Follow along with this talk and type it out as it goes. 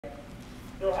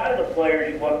Bill, how did the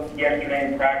players look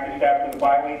yesterday in practice after the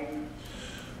bye week?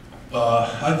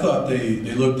 I thought they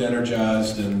looked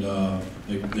energized and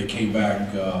they came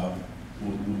back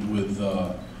with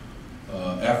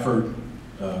effort,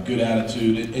 good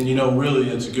attitude. And you know, really,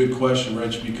 it's a good question,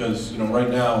 Rich, because you know, right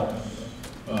now,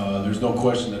 there's no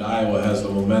question that Iowa has the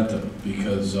momentum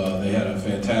because they had a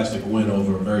fantastic win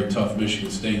over a very tough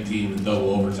Michigan State team in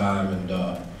double overtime,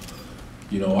 and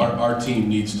you know, our team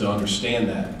needs to understand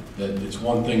that it's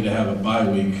one thing to have a bye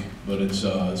week, but it's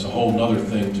a whole other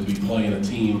thing to be playing a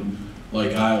team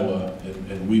like Iowa,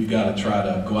 and we've got to try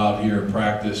to go out here and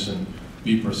practice and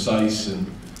be precise and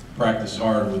practice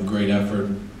hard with great effort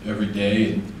every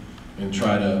day and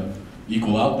try to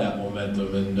equal out that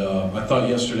momentum. And I thought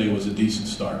yesterday was a decent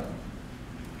start.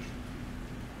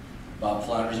 Bob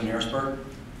Flanders in Harrisburg.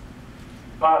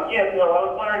 Yeah, Bill, I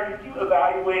was wondering, could you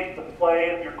evaluate the play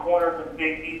of your corners and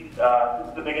safeties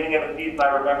since the beginning of the season?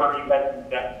 I remember you had some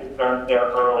depth concerns there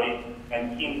early,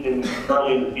 and teams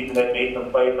early in the season had made some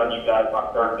plays on you guys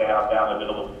on third down the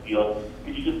middle of the field.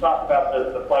 Could you just talk about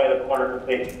the play of the corners and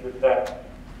safeties this day?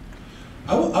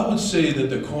 I would say that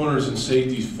the corners and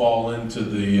safeties fall into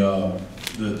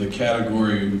the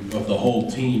category of the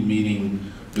whole team,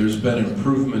 meaning there's been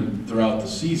improvement throughout the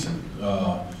season.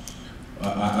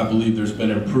 I believe there's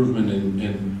been improvement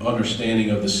in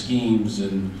understanding of the schemes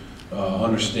and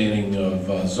understanding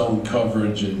of zone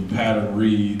coverage and pattern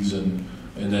reads, and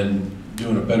then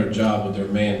doing a better job with their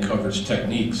man coverage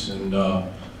techniques. And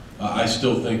I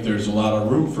still think there's a lot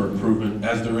of room for improvement,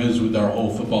 as there is with our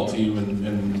whole football team,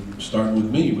 and starting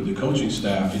with me, with the coaching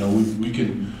staff. You know, we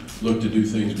can look to do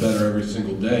things better every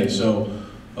single day. So,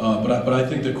 but I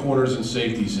think the corners and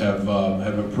safeties have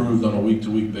improved on a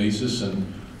week-to-week basis,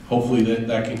 and hopefully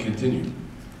that can continue.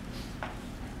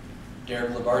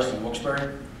 Derek Labarski,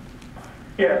 Wilkes-Barre.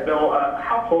 Yeah, Bill,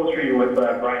 how close are you with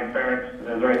Brian Ferentz?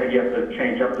 Is there anything you have to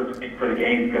change up this week for the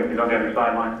game because he's on the other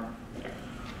sideline?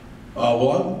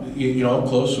 Well, I'm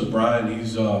close with Brian.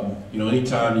 He's, you know,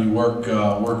 anytime you work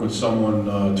with someone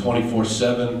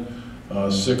 24/7,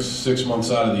 6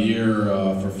 months out of the year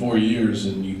for 4 years,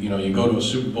 and you know you go to a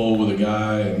Super Bowl with a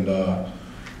guy, and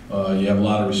you have a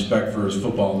lot of respect for his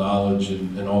football knowledge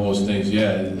and all those things.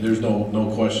 Yeah, there's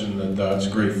no question that it's a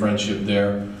great friendship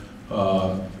there,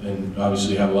 and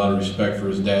obviously have a lot of respect for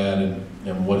his dad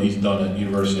and what he's done at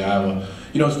University of Iowa.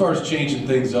 You know, as far as changing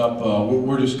things up,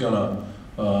 we're just gonna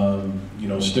you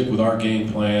know, stick with our game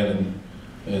plan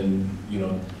and you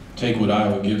know, take what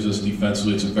Iowa gives us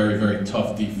defensively. It's a very, very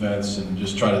tough defense, and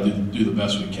just try to do the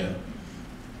best we can.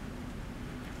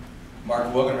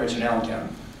 Mark Wogenrich in Allentown.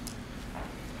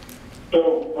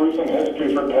 So, recent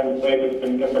history for Penn State has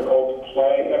been difficult to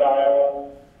play at Iowa.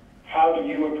 How do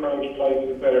you approach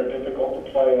places that are difficult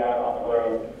to play at on the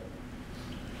road?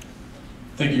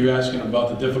 I think you're asking about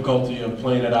the difficulty of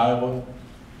playing at Iowa?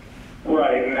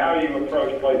 Right, and how do you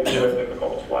approach places that are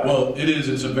difficult to play? Well,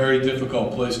 it's a very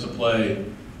difficult place to play,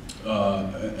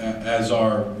 as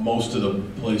are most of the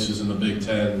places in the Big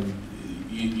Ten.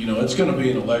 You know, it's going to be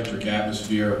an electric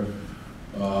atmosphere.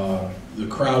 The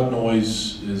crowd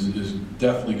noise is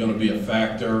definitely going to be a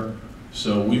factor,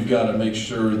 so we've got to make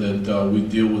sure that we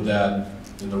deal with that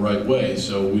in the right way.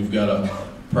 So we've got to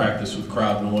practice with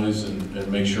crowd noise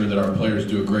and make sure that our players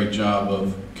do a great job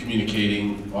of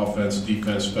communicating offense,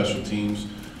 defense, special teams.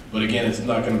 But again, it's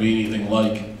not going to be anything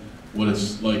like what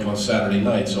it's like on Saturday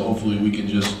night. So hopefully we can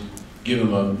just give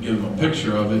them a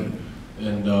picture of it,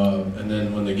 and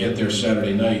then when they get there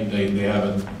Saturday night, they have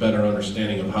a better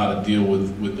understanding of how to deal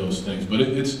with those things. But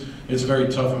it's a very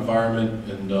tough environment,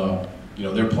 and you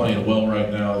know, they're playing well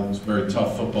right now. It's a very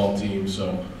tough football team,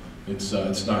 so it's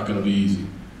not going to be easy.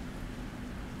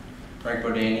 Frank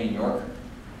Bodani in York.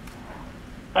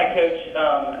 Hi, Coach.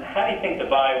 How do you think the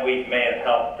bye week may have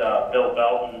helped Bill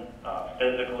Belton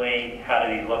physically? How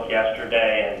did he look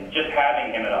yesterday? And just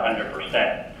having him at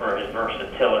 100% for his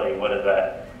versatility, how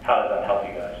does that help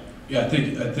you guys? Yeah, I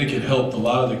think it helped a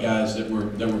lot of the guys that were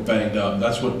banged up.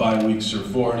 That's what bye weeks are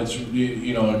for, and it's,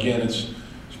 you know, again, it's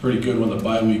pretty good when the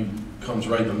bye week comes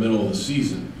right in the middle of the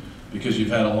season, because you've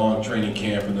had a long training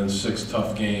camp and then 6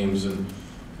 tough games, and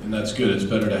that's good. It's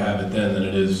better to have it then than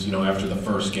it is, you know, after the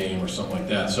first game or something like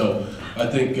that. So I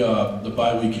think the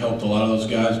bye week helped a lot of those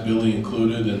guys, Billy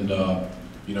included, and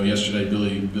you know, yesterday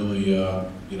Billy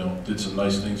you know, did some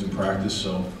nice things in practice.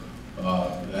 So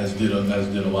as did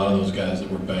a lot of those guys that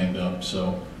were banged up.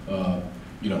 So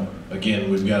you know,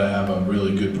 again, we've got to have a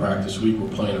really good practice week. We're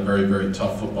playing a very, very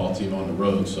tough football team on the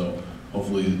road, so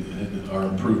hopefully our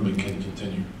improvement can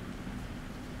continue.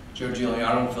 Joe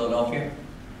Giuliano in Philadelphia.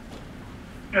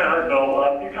 Yeah, hi,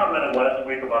 Bill. You commented last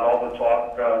week about all the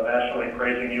talk nationally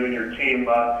praising you and your team.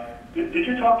 Did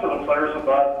you talk to the players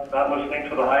about not listening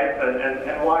to the hype,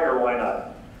 and why or why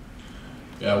not?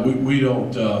 Yeah, we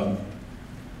don't.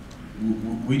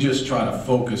 We just try to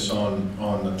focus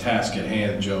on the task at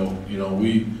hand, Joe. You're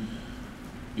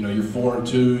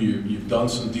 4-2. You've done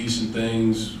some decent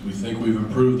things. We think we've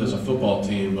improved as a football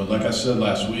team. But like I said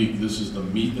last week, this is the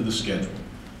meat of the schedule,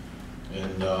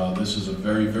 and this is a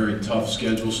very, very tough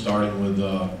schedule. Starting with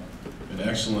an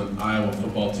excellent Iowa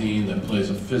football team that plays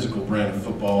a physical brand of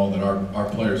football that our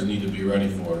players need to be ready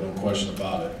for. No question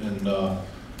about it. And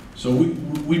so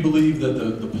we believe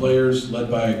that the players,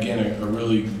 led by again a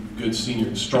really good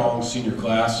strong senior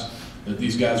class, that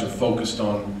these guys are focused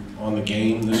on the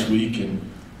game this week, and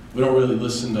we don't really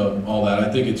listen to all that.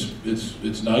 I think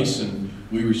it's nice, and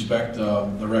we respect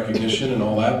the recognition and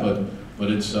all that, but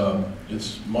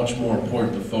it's much more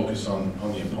important to focus on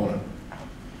the opponent.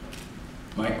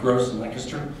 Mike Gross in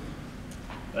Lancaster.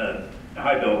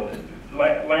 Hi, Bill.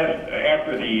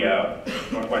 After the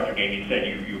Northwestern game, you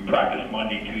said you practice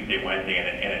Monday, Tuesday, Wednesday,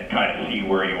 and kind of see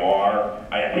where you are.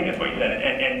 I think that's what you said.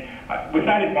 And with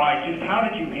that in mind, just how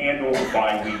did you handle the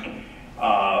bye week,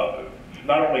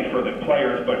 not only for the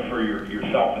players, but for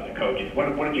yourself and the coaches?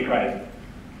 What did you kind of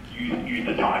use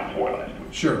the time for last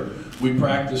week? Sure. We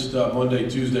practiced Monday,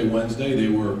 Tuesday, Wednesday. They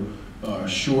were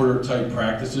shorter type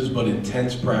practices, but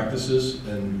intense practices,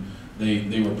 and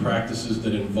they were practices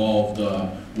that involved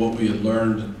what we had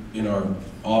learned in our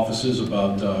offices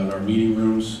about, in our meeting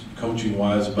rooms,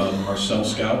 coaching-wise, about our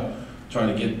self-scout,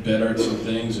 trying to get better at some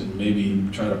things and maybe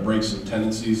trying to break some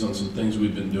tendencies on some things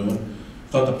we've been doing.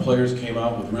 Thought the players came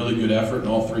out with really good effort in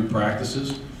all 3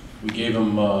 practices. We gave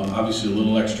them obviously a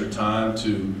little extra time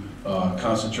to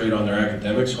concentrate on their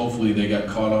academics. Hopefully they got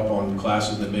caught up on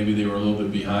classes that maybe they were a little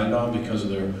bit behind on because of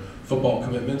their football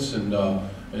commitments, and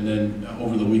then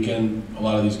over the weekend, a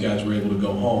lot of these guys were able to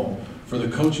go home. For the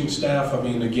coaching staff, I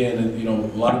mean, again, a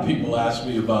lot of people ask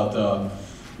me about,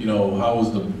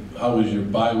 how was your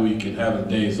bye week and having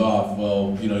days off?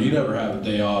 Well, you never have a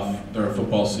day off during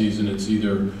football season. It's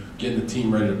either getting the team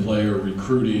ready to play or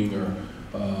recruiting or,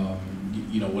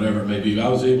 whatever it may be. I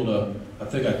was able to, I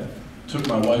think I took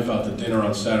my wife out to dinner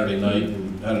on Saturday night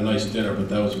and had a nice dinner, but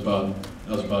that was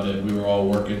about it. We were all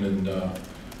working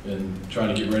and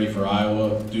trying to get ready for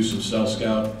Iowa, do some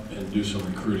self-scout, and do some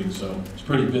recruiting. So it's a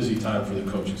pretty busy time for the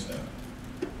coaching staff.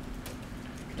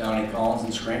 Donnie Collins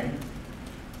in Scranton.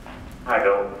 Hi,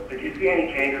 Bill. Did you see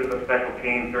any changes of special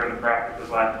teams during the practices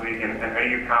last week, and are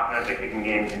you confident the kicking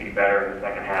game can be better in the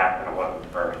second half than it was in the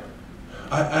first?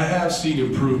 I have seen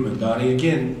improvement, Donnie.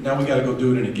 Again, now we got to go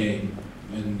do it in a game,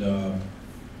 and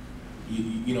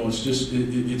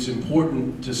it's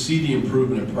important to see the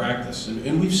improvement in practice,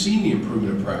 and we've seen the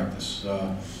improvement in practice,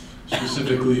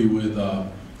 specifically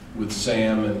with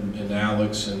Sam and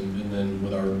Alex, and then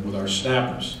with our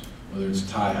snappers, whether it's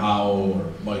Ty Howell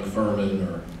or Mike Furman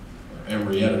or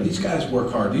Emrietta. These guys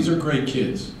work hard. These are great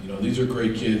kids. These are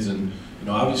great kids, and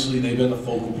obviously they've been the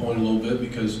focal point a little bit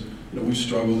because we've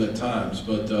struggled at times,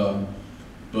 but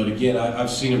again, I've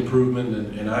seen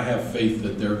improvement, and I have faith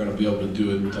that they're going to be able to do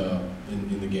it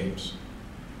in the games.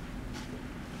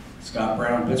 Scott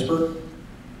Brown, Pittsburgh.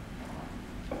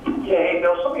 Yeah, hey,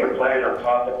 Bill, some of your players have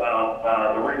talked about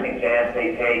the written exams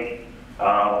they take,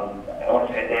 I want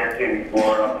to say a day or two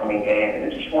before an upcoming game,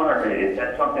 and I'm just wondering, is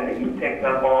that something that you picked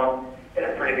up on in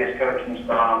a previous coaching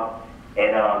style?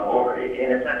 And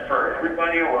is that for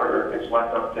everybody, or if it's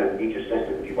left up to each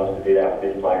assistant if he wants to do that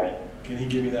with his players? Can he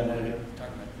give me that one again?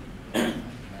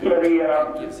 The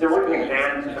written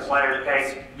exams the players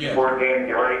take before a game to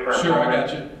get ready for a Sure, I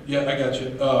got you. Yeah, I got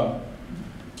you.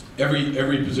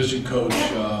 Every position coach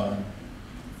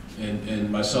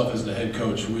and myself as the head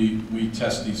coach, we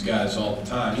test these guys all the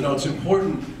time. It's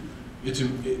important.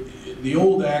 The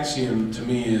old axiom to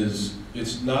me is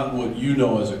it's not what you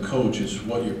know as a coach, it's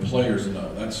what your players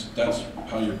know. That's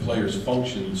how your players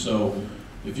function. So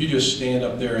if you just stand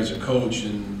up there as a coach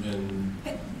and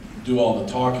do all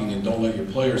the talking and don't let your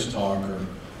players talk or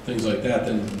things like that,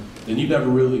 then you never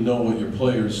really know what your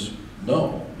players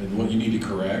know and what you need to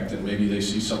correct, and maybe they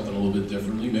see something a little bit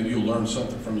differently. Maybe you'll learn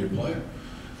something from your player.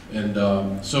 And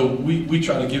so we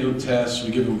try to give them tests.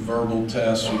 We give them verbal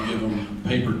tests. We give them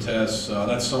paper tests.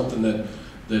 That's something that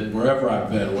wherever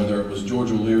I've been, whether it was George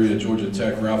O'Leary at Georgia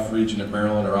Tech, Ralph Regent at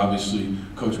Maryland, or obviously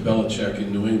Coach Belichick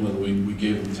in New England, we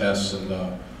gave them tests.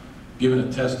 And giving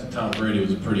a test to Tom Brady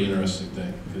was a pretty interesting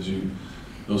thing because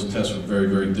those tests were very,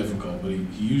 very difficult. But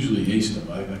he usually aced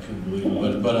them. I couldn't believe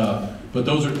it. But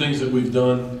those are things that we've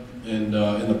done in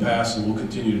the past and we'll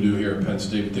continue to do here at Penn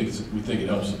State. We think it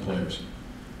helps the players.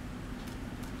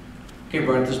 Okay,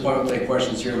 Brian, at this point, we'll take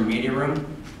questions here in the media room.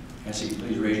 Ask that you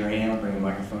please raise your hand. I'll bring a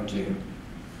microphone to you.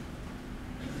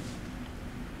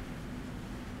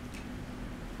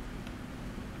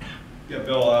 Yeah,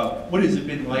 Bill, what has it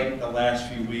been like the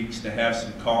last few weeks to have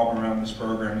some calm around this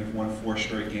program? You've won 4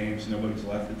 straight games. Nobody's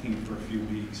left the team for a few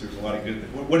weeks. There's a lot of good.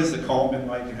 What has the calm been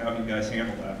like, and how have you guys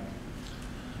handled that?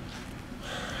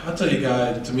 I'll tell you,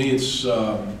 Guy, to me it's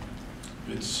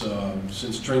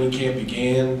since training camp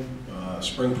began,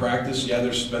 spring practice, yeah,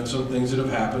 there's been some things that have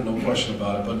happened, no question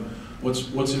about it, but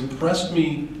what's impressed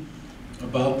me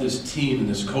about this team and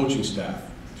this coaching staff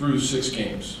through 6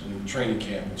 games in training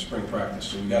camp and spring practice,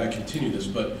 so we got to continue this,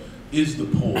 but is the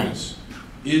poise,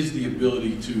 is the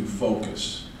ability to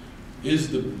focus,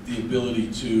 is the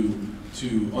ability to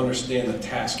understand the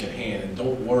task at hand and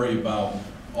don't worry about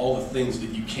all the things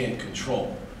that you can't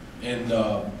control. And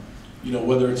you know,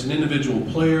 whether it's an individual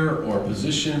player or a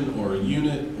position or a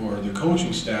unit or the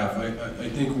coaching staff, I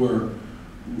think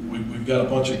we've got a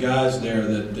bunch of guys there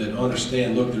that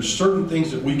understand, look, there's certain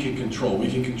things that we can control. We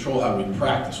can control how we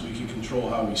practice. We can control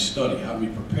how we study, how we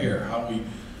prepare, how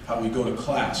we go to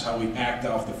class, how we act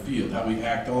off the field, how we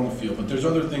act on the field. But there's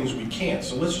other things we can't.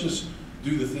 So let's just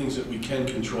do the things that we can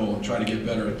control and try to get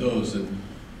better at those.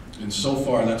 And so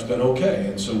far, that's been okay.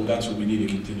 And so that's what we need to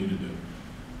continue to do.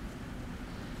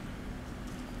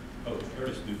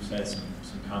 Curtis Dukes had some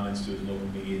comments to his local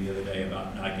media the other day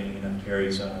about not getting enough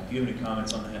carries. Do you have any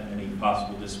comments on that? Any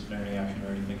possible disciplinary action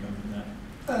or anything coming from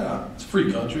that? It's a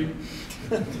free country.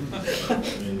 I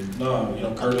mean, no, you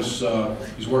know, Curtis,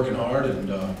 he's working hard, and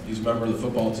he's a member of the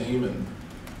football team, and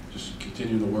just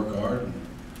continue to work hard. And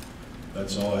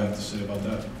that's all I have to say about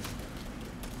that.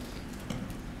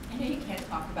 I know you can't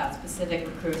talk about specific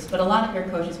recruits, but a lot of your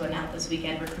coaches went out this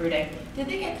weekend recruiting. Did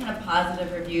they get kind of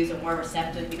positive reviews or more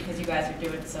receptive because you guys are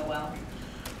doing so well?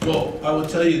 Well, I would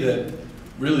tell you that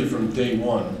really from day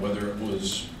one, whether it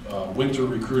was winter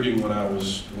recruiting when I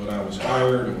was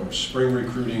hired, or spring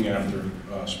recruiting after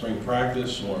spring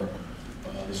practice, or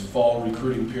this fall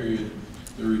recruiting period,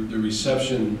 the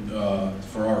reception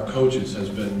for our coaches has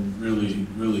been really,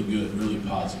 really good, really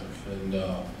positive.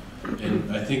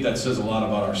 And I think that says a lot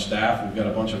about our staff. We've got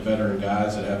a bunch of veteran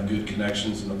guys that have good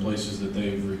connections in the places that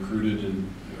they've recruited,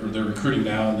 or they're recruiting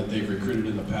now, and that they've recruited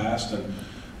in the past. And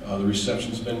the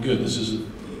reception's been good. This is,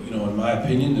 you know, in my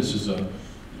opinion, this is a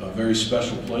very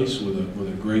special place with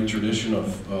a great tradition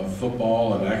of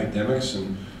football and academics,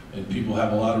 and people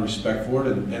have a lot of respect for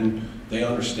it, and they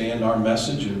understand our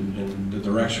message and the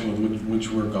direction with which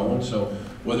we're going. So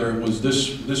whether it was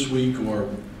this week or,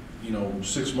 you know,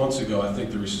 6 months ago, I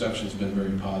think the reception's been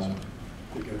very positive.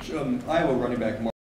 Hey, Coach. Iowa running back Mark